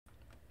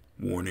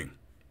Warning: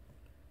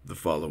 the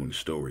following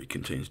story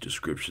contains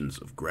descriptions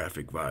of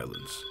graphic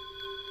violence.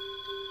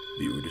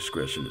 Viewer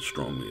discretion is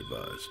strongly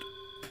advised.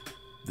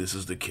 This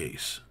is the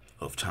case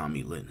of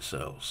Tommy Lynn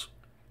Sells.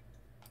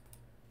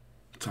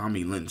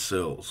 Tommy Lynn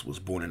Sells was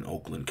born in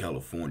Oakland,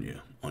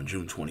 California on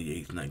June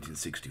 28,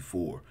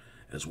 1964,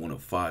 as one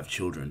of 5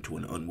 children to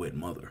an unwed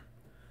mother.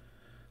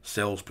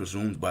 Sells'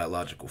 presumed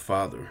biological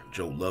father,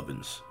 Joe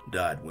Lovins,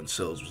 died when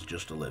Sells was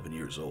just 11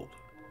 years old.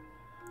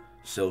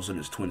 Sells and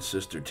his twin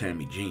sister,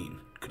 Tammy Jean,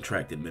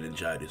 contracted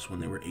meningitis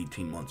when they were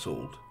 18 months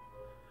old.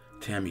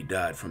 Tammy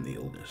died from the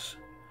illness.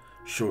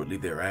 Shortly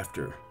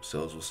thereafter,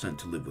 Sells was sent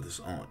to live with his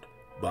aunt,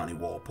 Bonnie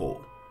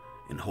Walpole,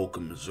 in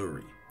Holcomb,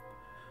 Missouri.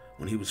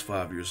 When he was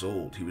 5 years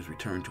old, he was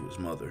returned to his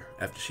mother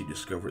after she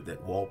discovered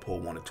that Walpole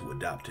wanted to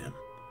adopt him.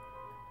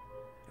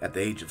 At the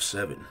age of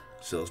 7,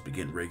 Sells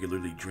began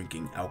regularly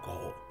drinking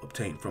alcohol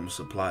obtained from a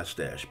supply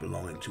stash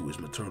belonging to his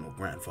maternal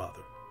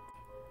grandfather.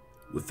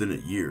 Within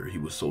a year, he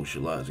was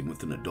socializing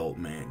with an adult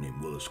man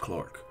named Willis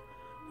Clark,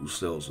 who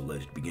Sells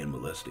alleged began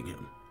molesting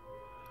him.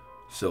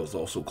 Sells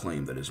also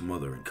claimed that his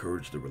mother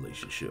encouraged the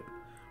relationship,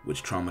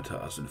 which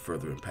traumatized and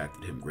further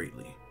impacted him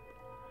greatly.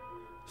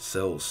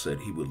 Sells said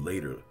he would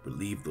later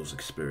relive those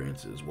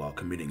experiences while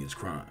committing his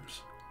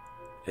crimes.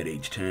 At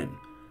age 10,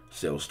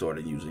 Sells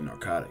started using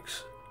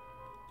narcotics.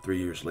 3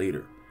 years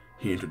later,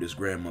 he entered his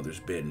grandmother's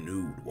bed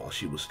nude while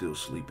she was still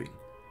sleeping,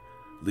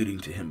 leading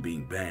to him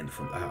being banned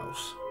from the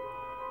house.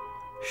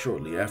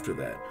 Shortly after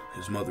that,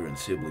 his mother and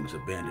siblings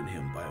abandoned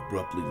him by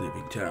abruptly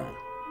leaving town.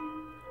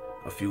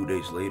 A few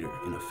days later,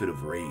 in a fit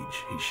of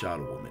rage, he shot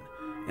a woman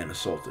and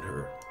assaulted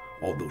her,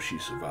 although she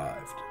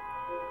survived.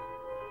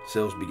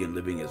 Sells began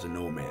living as a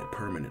nomad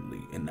permanently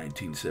in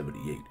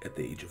 1978 at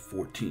the age of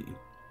 14.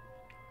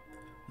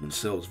 When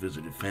Sells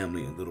visited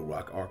family in Little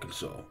Rock,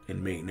 Arkansas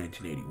in May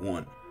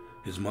 1981,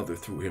 his mother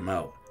threw him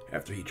out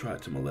after he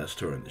tried to molest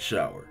her in the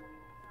shower.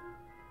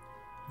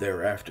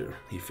 Thereafter,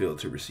 he failed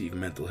to receive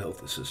mental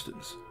health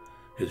assistance.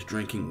 His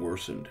drinking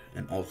worsened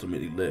and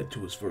ultimately led to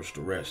his first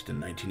arrest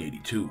in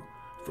 1982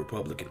 for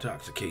public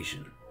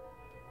intoxication.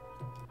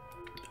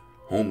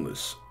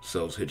 Homeless,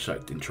 Sells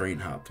hitchhiked and train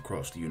hopped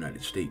across the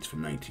United States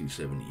from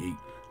 1978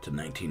 to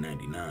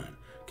 1999,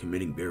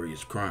 committing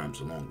various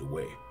crimes along the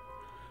way.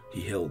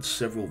 He held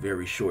several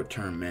very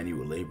short-term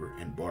manual labor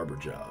and barber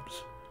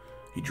jobs.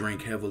 He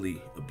drank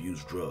heavily,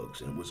 abused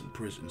drugs, and was in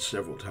prison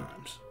several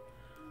times.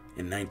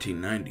 In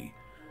 1990,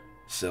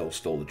 Sells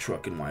stole a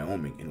truck in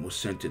Wyoming and was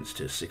sentenced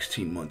to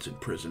 16 months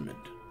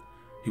imprisonment.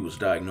 He was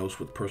diagnosed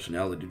with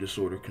personality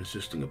disorder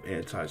consisting of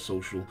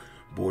antisocial,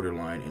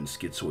 borderline, and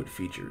schizoid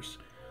features,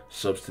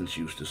 substance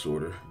use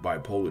disorder,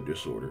 bipolar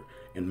disorder,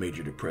 and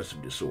major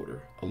depressive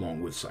disorder, along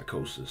with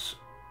psychosis.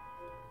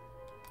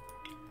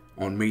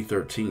 On May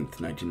 13,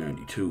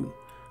 1992,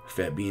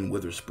 Fabine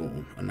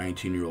Witherspoon, a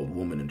 19-year-old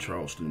woman in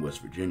Charleston,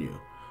 West Virginia,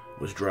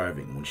 was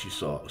driving when she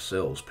saw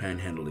Sells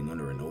panhandling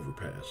under an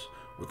overpass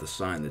with a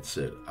sign that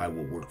said, "I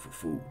will work for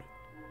food."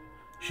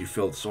 She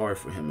felt sorry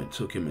for him and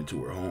took him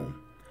into her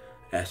home,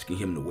 asking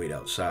him to wait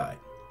outside.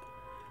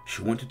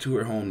 She went into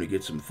her home to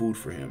get some food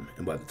for him,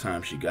 and by the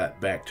time she got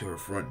back to her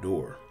front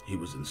door, he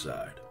was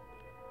inside.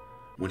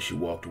 When she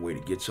walked away to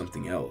get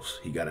something else,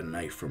 he got a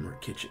knife from her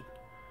kitchen,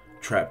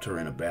 trapped her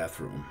in a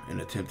bathroom,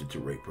 and attempted to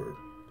rape her.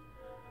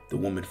 The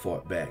woman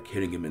fought back,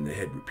 hitting him in the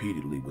head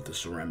repeatedly with a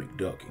ceramic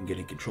duck and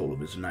getting control of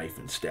his knife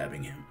and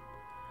stabbing him,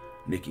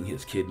 nicking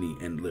his kidney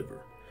and liver.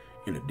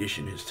 In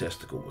addition, his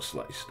testicle was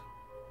sliced.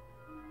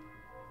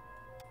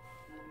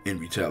 In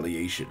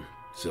retaliation,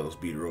 Sells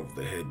beat her over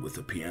the head with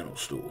a piano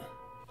stool.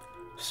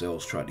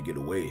 Sells tried to get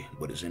away,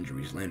 but his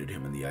injuries landed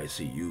him in the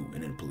ICU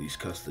and in police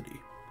custody.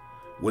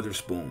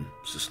 Witherspoon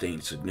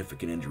sustained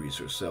significant injuries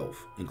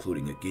herself,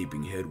 including a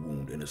gaping head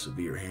wound and a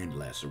severe hand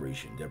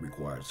laceration that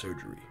required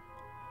surgery.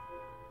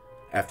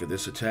 After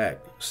this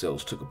attack,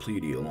 Sells took a plea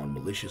deal on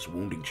malicious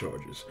wounding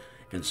charges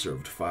and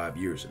served 5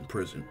 years in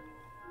prison.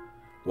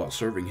 While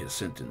serving his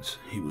sentence,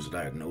 he was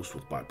diagnosed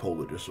with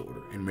bipolar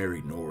disorder and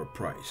married Nora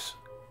Price.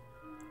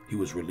 He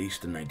was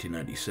released in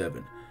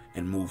 1997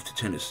 and moved to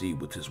Tennessee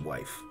with his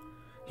wife.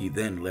 He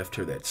then left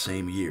her that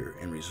same year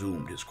and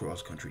resumed his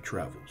cross-country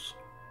travels.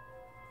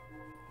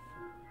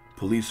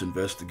 Police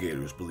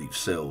investigators believe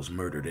Sells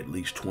murdered at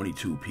least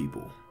 22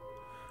 people.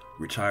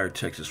 Retired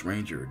Texas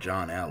Ranger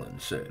John Allen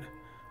said,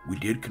 "We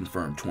did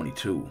confirm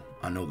 22.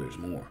 I know there's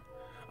more.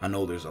 I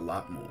know there's a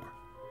lot more.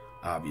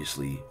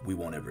 Obviously, we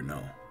won't ever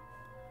know."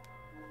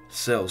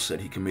 Sells said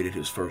he committed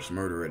his first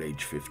murder at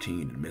age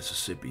 15 in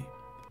Mississippi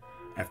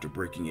after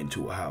breaking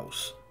into a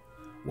house.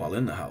 While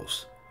in the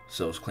house,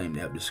 Sells claimed to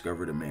have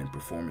discovered a man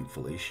performing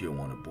fellatio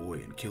on a boy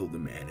and killed the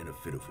man in a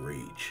fit of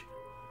rage.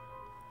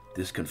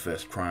 This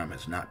confessed crime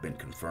has not been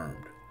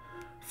confirmed.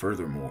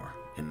 Furthermore,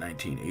 in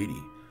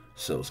 1980,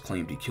 Sells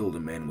claimed he killed a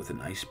man with an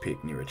ice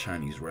pick near a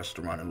Chinese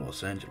restaurant in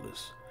Los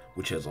Angeles,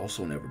 which has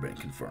also never been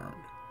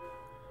confirmed.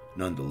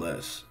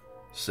 Nonetheless,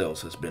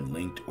 Sells has been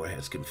linked or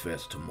has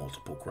confessed to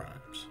multiple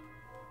crimes.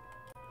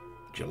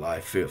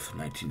 July 5,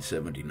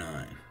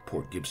 1979,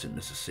 Port Gibson,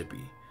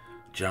 Mississippi.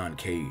 John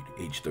Cade,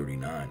 age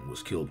 39,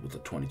 was killed with a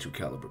 .22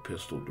 caliber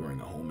pistol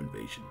during a home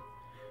invasion.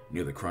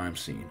 Near the crime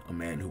scene, a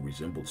man who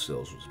resembled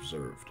Sells was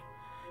observed.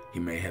 He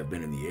may have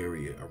been in the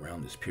area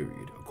around this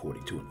period,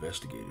 according to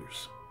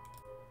investigators.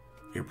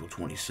 April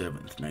 27,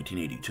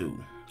 1982,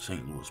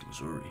 St. Louis,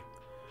 Missouri.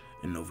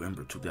 In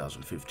November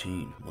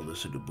 2015,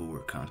 Melissa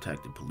DeBoer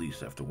contacted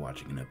police after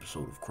watching an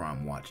episode of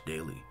Crime Watch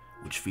Daily,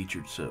 which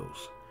featured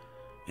Sells.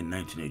 In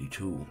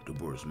 1982,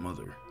 DeBoer's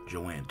mother,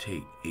 Joanne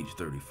Tate, age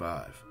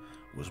 35,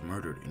 was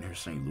murdered in her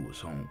St. Louis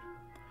home.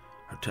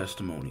 Her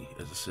testimony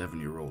as a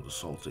 7-year-old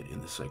assaulted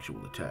in the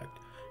sexual attack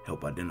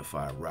helped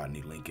identify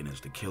Rodney Lincoln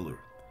as the killer.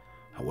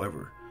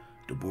 However,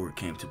 DeBoer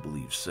came to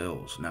believe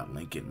Sells, not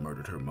Lincoln,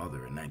 murdered her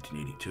mother in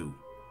 1982.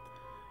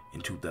 In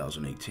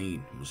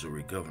 2018,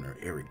 Missouri Governor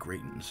Eric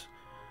Greitens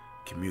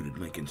commuted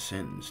Lincoln's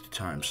sentence to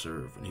time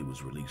served and he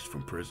was released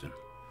from prison.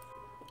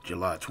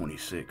 July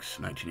 26,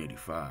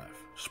 1985,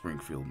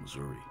 Springfield,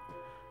 Missouri.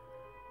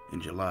 In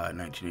July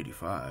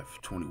 1985,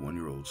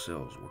 21-year-old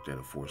Sells worked at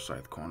a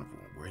Forsyth Carnival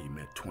where he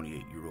met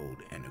 28-year-old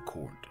Anna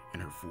Court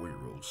and her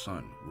 4-year-old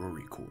son,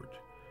 Rory Court.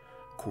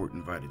 Court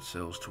invited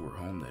Sells to her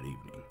home that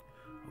evening.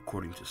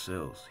 According to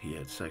Sells, he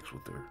had sex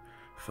with her,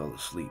 fell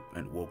asleep,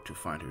 and woke to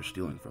find her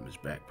stealing from his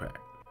backpack.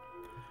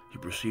 He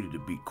proceeded to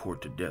beat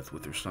Court to death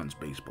with her son's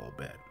baseball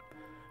bat.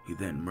 He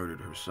then murdered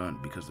her son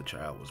because the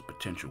child was a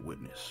potential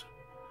witness.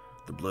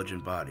 The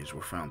bludgeoned bodies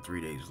were found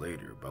 3 days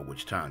later, by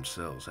which time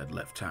Sells had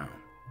left town.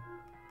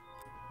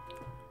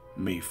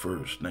 May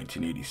 1st,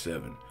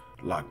 1987,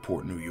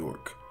 Lockport, New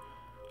York.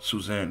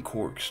 Suzanne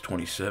Corks,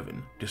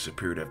 27,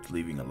 disappeared after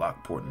leaving a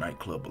Lockport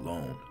nightclub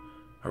alone.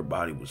 Her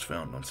body was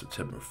found on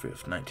September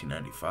 5th,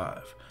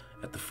 1995,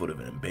 at the foot of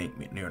an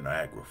embankment near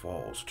Niagara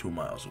Falls, 2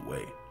 miles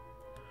away.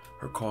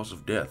 Her cause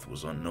of death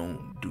was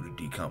unknown due to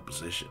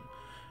decomposition.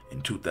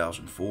 In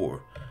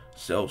 2004,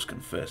 Sells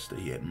confessed that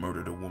he had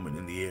murdered a woman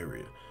in the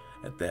area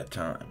at that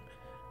time,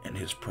 and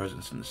his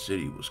presence in the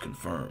city was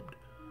confirmed.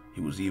 He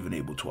was even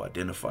able to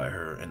identify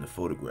her in the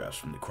photographs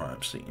from the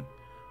crime scene.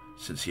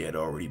 Since he had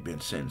already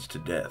been sentenced to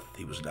death,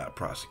 he was not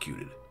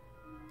prosecuted.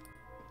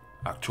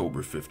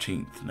 October 15,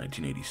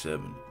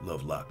 1987,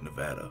 Lovelock,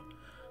 Nevada.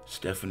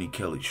 Stephanie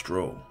Kelly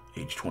Stroh,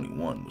 age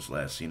 21, was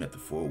last seen at the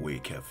Four-Way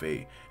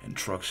Cafe and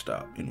Truck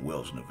Stop in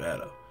Wells,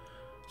 Nevada.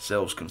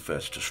 Sells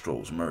confessed to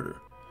Stroh's murder.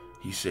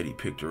 He said he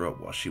picked her up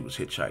while she was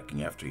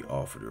hitchhiking after he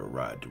offered her a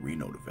ride to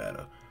Reno,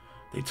 Nevada.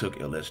 They took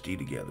LSD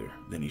together,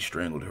 then he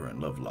strangled her in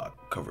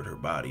Lovelock, covered her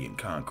body in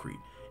concrete,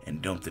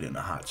 and dumped it in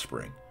a hot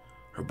spring.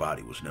 Her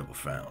body was never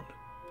found.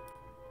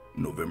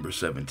 November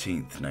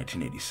 17,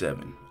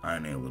 1987,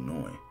 Ina,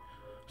 Illinois.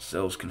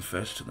 Sells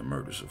confessed to the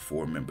murders of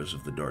 4 members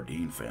of the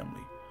Dardeen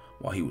family.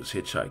 While he was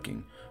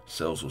hitchhiking,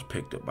 Sells was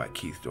picked up by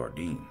Keith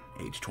Dardeen,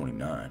 age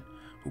 29,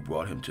 who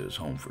brought him to his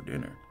home for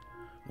dinner.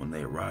 When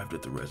they arrived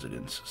at the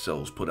residence,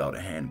 Sells put out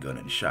a handgun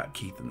and shot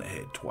Keith in the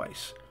head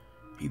twice.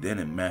 He then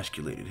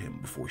emasculated him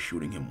before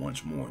shooting him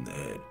once more in the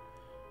head.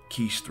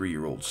 Keith's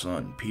 3-year-old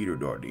son, Peter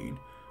Dardeen,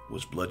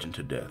 was bludgeoned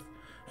to death,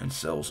 and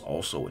Sells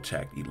also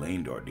attacked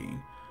Elaine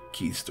Dardeen,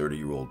 Keith's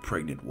 30-year-old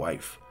pregnant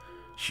wife.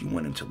 She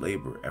went into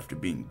labor after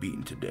being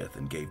beaten to death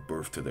and gave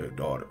birth to their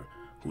daughter,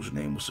 whose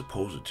name was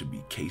supposed to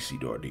be Casey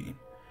Dardeen.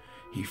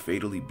 He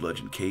fatally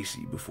bludgeoned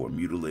Casey before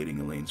mutilating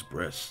Elaine's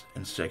breasts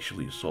and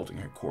sexually assaulting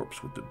her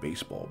corpse with the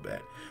baseball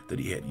bat that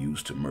he had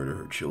used to murder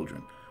her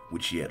children,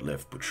 which he had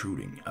left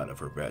protruding out of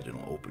her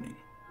vaginal opening.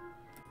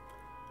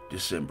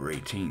 December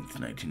 18,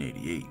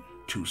 1988,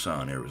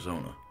 Tucson,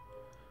 Arizona.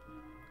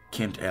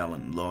 Kent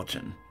Allen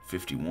Lawton,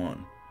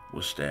 51,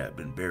 was stabbed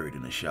and buried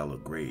in a shallow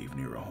grave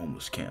near a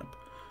homeless camp.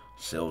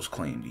 Sells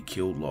claimed he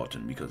killed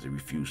Lawton because he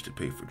refused to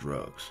pay for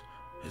drugs.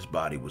 His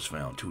body was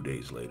found 2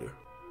 days later.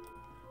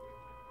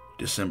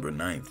 December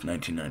 9,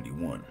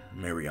 1991,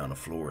 Marianna,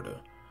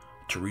 Florida.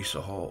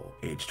 Teresa Hall,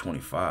 age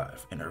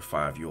 25, and her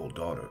 5-year-old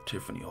daughter,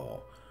 Tiffany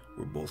Hall,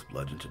 were both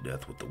bludgeoned to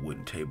death with a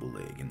wooden table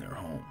leg in their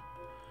home.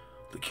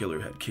 The killer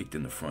had kicked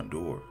in the front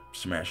door,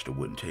 smashed a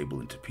wooden table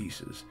into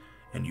pieces,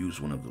 and used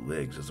one of the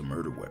legs as a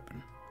murder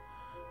weapon.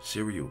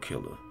 Serial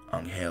killer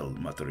Angel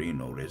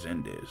Matarino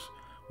Resendez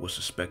was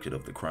suspected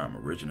of the crime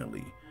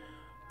originally,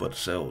 but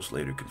Sells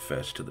later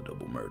confessed to the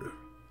double murder.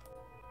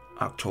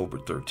 October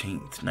 13,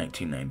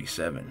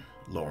 1997,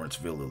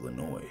 Lawrenceville,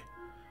 Illinois.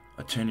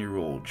 A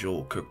 10-year-old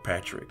Joel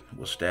Kirkpatrick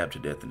was stabbed to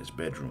death in his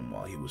bedroom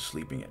while he was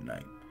sleeping at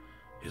night.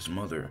 His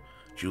mother,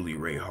 Julie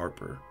Ray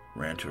Harper,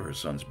 ran to her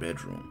son's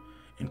bedroom,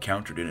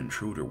 encountered an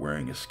intruder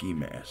wearing a ski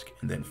mask,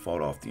 and then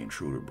fought off the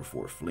intruder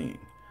before fleeing.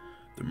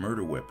 The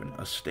murder weapon,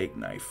 a steak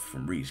knife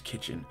from Ree's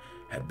kitchen,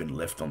 had been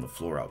left on the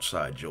floor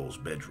outside Joel's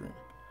bedroom.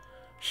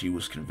 She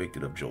was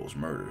convicted of Joel's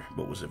murder,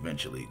 but was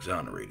eventually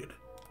exonerated.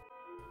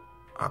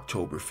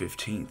 October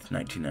 15,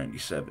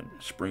 1997,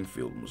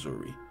 Springfield,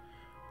 Missouri.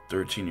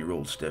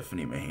 13-year-old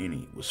Stephanie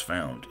Mahaney was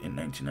found in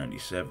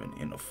 1997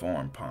 in a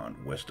farm pond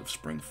west of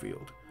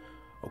Springfield.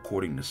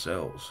 According to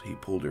Sells, he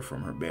pulled her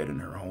from her bed in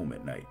her home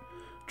at night,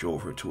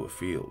 drove her to a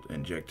field,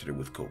 injected her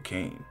with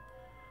cocaine,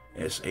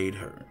 S.A.'d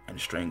her, and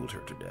strangled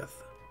her to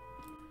death.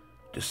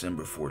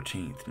 December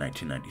 14,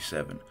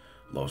 1997,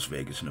 Las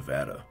Vegas,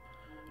 Nevada.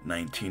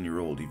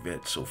 19-year-old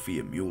Yvette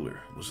Sophia Mueller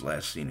was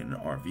last seen in an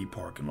RV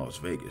park in Las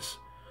Vegas.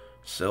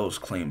 Sells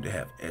claimed to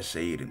have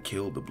SA'd and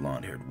killed the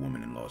blonde-haired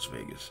woman in Las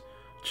Vegas,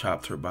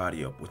 chopped her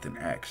body up with an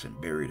axe,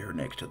 and buried her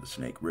next to the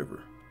Snake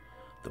River.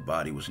 The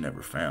body was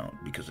never found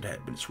because it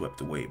had been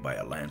swept away by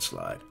a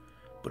landslide,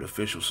 but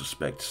officials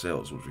suspect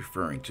Sells was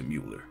referring to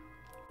Mueller.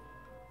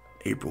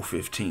 April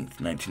 15,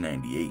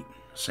 1998,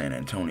 San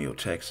Antonio,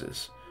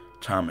 Texas.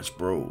 Thomas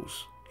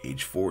Brose,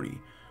 age 40,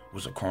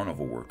 was a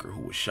carnival worker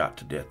who was shot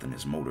to death in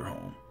his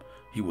motorhome.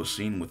 He was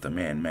seen with a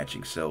man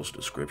matching Sells'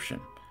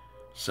 description.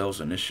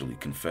 Sells initially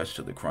confessed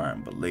to the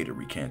crime but later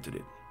recanted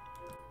it.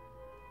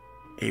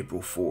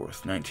 April 4,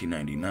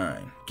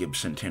 1999,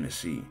 Gibson,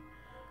 Tennessee.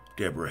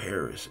 Deborah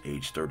Harris,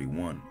 age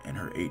 31, and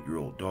her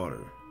 8-year-old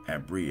daughter,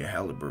 Abria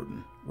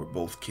Halliburton, were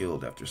both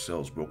killed after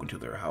Sells broke into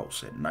their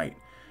house at night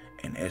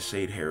and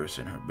SA'd Harris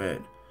in her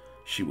bed.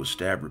 She was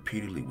stabbed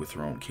repeatedly with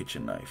her own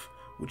kitchen knife,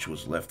 which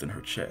was left in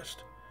her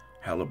chest.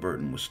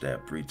 Halliburton was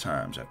stabbed 3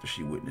 times after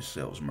she witnessed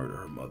Sells murder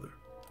her mother.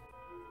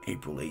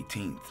 April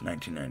 18,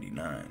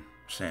 1999,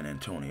 San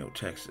Antonio,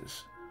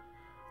 Texas.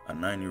 A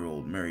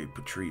 9-year-old Mary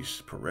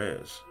Patrice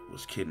Perez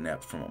was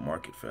kidnapped from a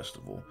market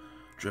festival,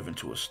 driven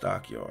to a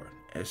stockyard,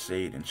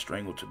 SA'd and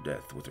strangled to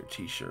death with her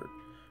t-shirt.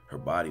 Her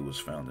body was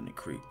found in a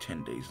creek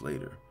 10 days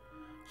later.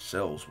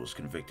 Sells was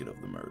convicted of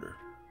the murder.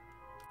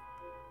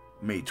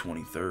 May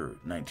 23,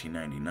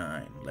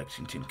 1999,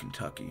 Lexington,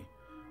 Kentucky.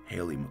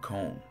 Haley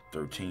McComb,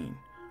 13,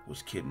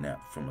 was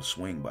kidnapped from a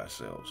swing by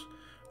Sells,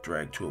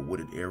 dragged to a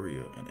wooded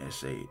area, and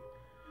SA'd.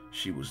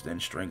 She was then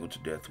strangled to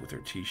death with her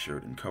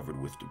t-shirt and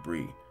covered with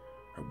debris.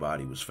 Her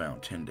body was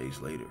found 10 days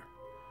later.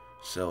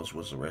 Sells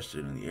was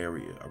arrested in the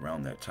area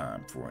around that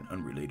time for an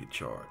unrelated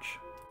charge.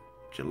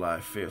 July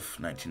 5,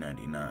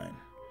 1999,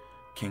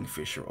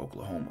 Kingfisher,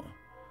 Oklahoma.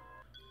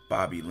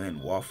 Bobby Lynn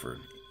Wofford,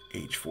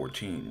 age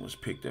 14, was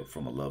picked up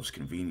from a Love's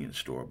convenience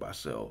store by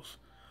Sells,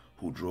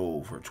 who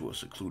drove her to a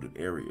secluded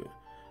area,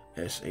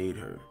 SA'd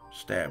her,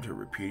 stabbed her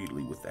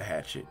repeatedly with the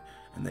hatchet,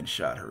 and then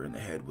shot her in the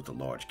head with a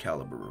large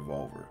caliber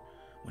revolver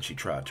when she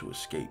tried to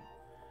escape.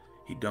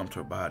 He dumped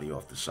her body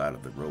off the side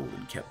of the road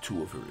and kept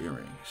 2 of her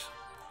earrings.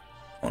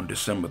 On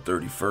December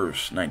 31,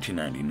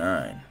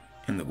 1999,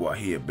 in the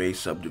Guajira Bay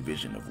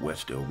subdivision of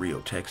West Del Rio,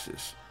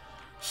 Texas,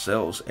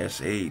 Sells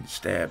SA'd,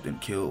 stabbed, and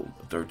killed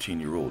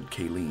 13-year-old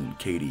Kayleen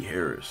Katie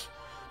Harris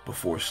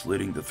before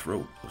slitting the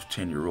throat of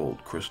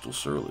 10-year-old Crystal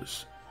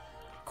Surlis.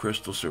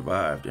 Crystal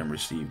survived and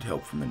received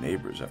help from the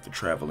neighbors after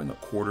traveling a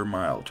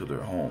quarter-mile to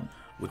their home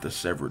with a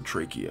severed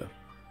trachea.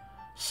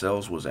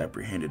 Sells was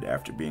apprehended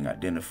after being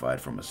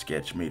identified from a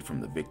sketch made from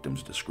the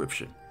victim's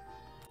description.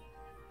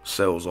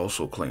 Sells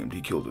also claimed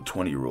he killed a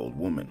 20-year-old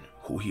woman,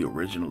 who he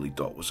originally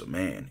thought was a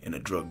man, in a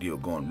drug deal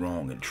gone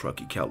wrong in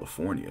Truckee,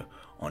 California,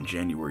 on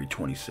January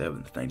 27,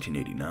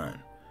 1989.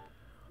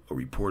 A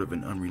report of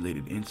an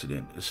unrelated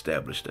incident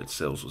established that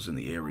Sells was in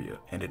the area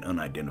and an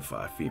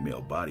unidentified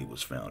female body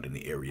was found in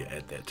the area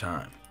at that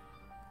time.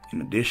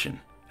 In addition,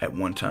 at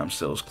one time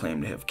Sells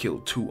claimed to have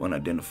killed 2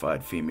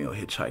 unidentified female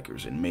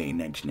hitchhikers in May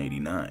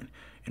 1989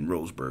 in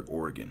Roseburg,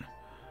 Oregon.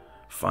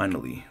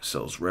 Finally,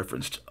 Sells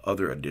referenced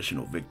other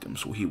additional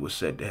victims who he was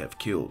said to have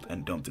killed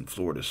and dumped in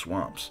Florida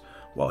swamps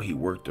while he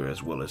worked there,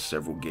 as well as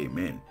several gay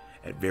men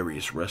at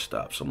various rest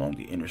stops along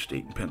the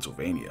interstate in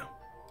Pennsylvania.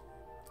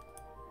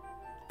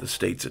 The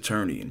state's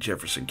attorney in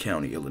Jefferson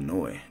County,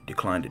 Illinois,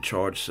 declined to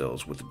charge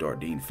Sells with the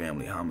Dardeen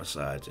family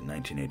homicides in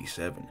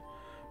 1987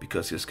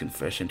 because his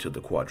confession to the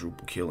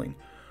quadruple killing,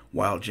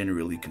 while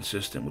generally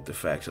consistent with the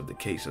facts of the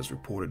case as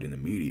reported in the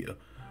media,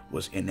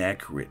 was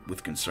inaccurate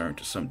with concern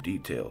to some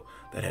detail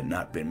that had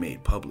not been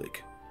made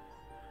public.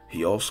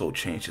 He also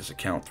changed his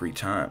account 3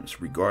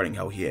 times regarding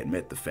how he had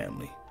met the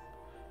family.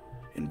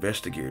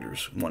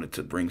 Investigators wanted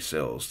to bring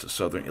Sells to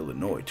southern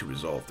Illinois to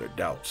resolve their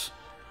doubts,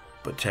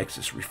 but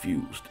Texas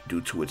refused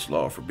due to its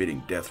law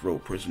forbidding death row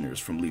prisoners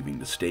from leaving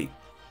the state.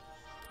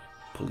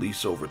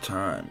 Police over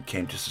time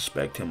came to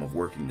suspect him of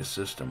working the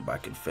system by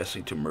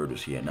confessing to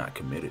murders he had not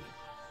committed.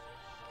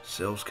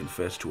 Sells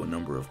confessed to a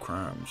number of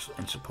crimes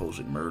and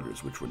supposed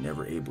murders which were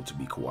never able to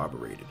be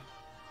corroborated.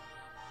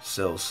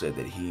 Sells said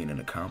that he and an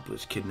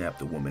accomplice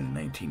kidnapped a woman in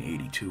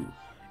 1982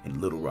 in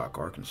Little Rock,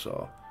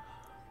 Arkansas,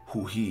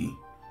 who he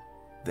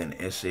then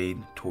SA'd,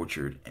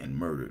 tortured, and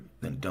murdered,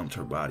 then dumped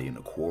her body in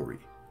a quarry.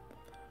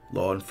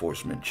 Law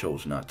enforcement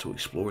chose not to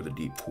explore the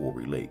deep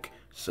quarry lake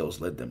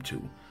Sells led them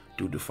to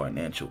due to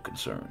financial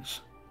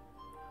concerns.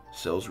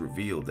 Sells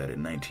revealed that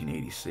in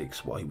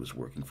 1986, while he was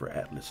working for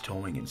Atlas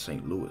Towing in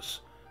St.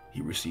 Louis,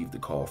 he received a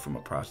call from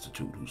a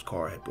prostitute whose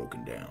car had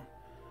broken down.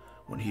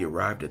 When he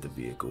arrived at the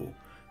vehicle,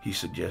 he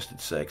suggested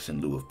sex in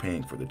lieu of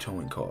paying for the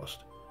towing cost.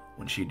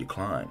 When she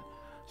declined,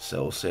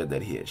 Sells said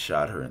that he had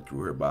shot her and threw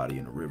her body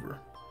in a river.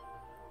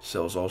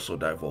 Sells also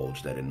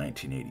divulged that in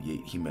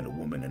 1988 he met a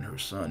woman and her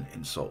son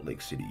in Salt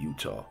Lake City,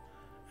 Utah,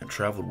 and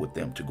traveled with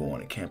them to go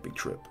on a camping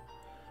trip.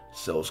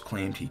 Sells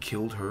claimed he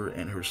killed her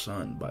and her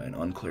son by an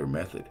unclear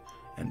method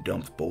and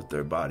dumped both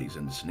their bodies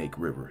in the Snake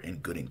River in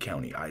Gooding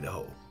County,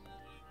 Idaho.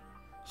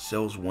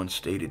 Sells once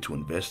stated to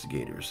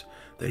investigators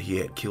that he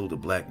had killed a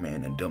black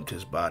man and dumped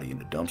his body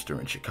in a dumpster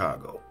in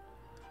Chicago.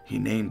 He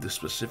named the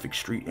specific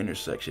street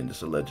intersection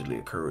this allegedly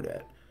occurred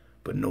at,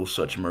 but no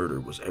such murder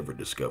was ever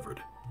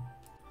discovered.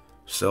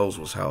 Sells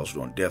was housed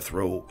on death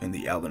row in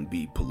the Allen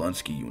B.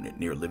 Polunsky unit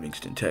near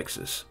Livingston,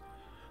 Texas.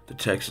 The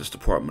Texas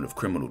Department of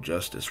Criminal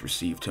Justice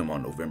received him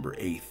on November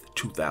 8,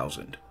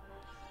 2000.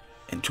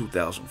 In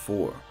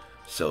 2004,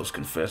 Sells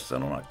confessed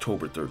that on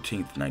October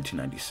 13,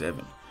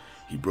 1997,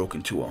 he broke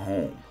into a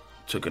home,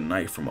 took a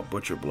knife from a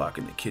butcher block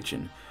in the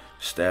kitchen,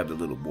 stabbed a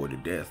little boy to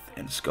death,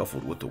 and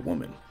scuffled with a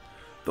woman.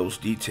 Those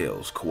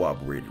details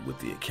corroborated with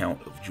the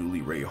account of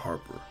Julie Ray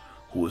Harper,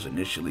 who was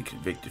initially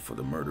convicted for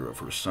the murder of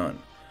her son,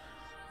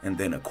 and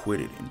then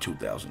acquitted in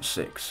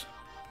 2006.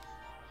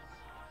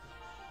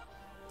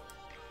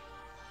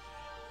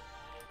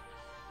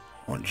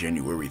 On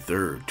January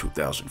 3,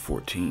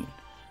 2014,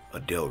 a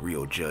Del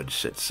Rio judge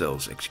set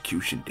Sells'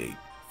 execution date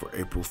for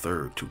April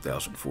 3,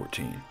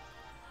 2014.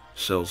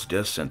 Sells'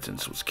 death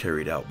sentence was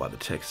carried out by the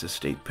Texas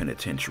State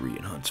Penitentiary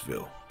in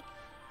Huntsville.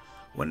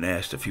 When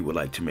asked if he would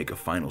like to make a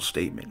final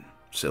statement,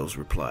 Sells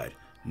replied,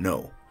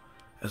 "No,"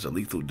 as a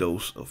lethal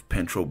dose of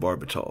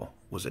pentobarbital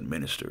was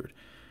administered.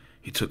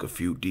 He took a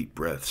few deep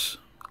breaths,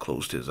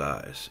 closed his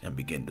eyes, and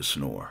began to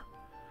snore.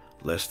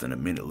 Less than a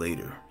minute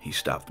later, he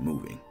stopped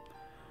moving.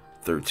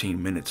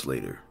 13 minutes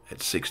later,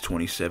 at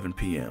 6:27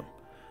 p.m.,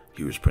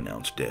 he was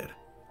pronounced dead.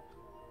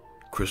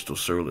 Crystal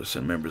Surlis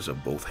and members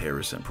of both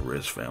Harris and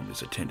Perez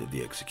families attended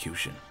the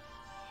execution.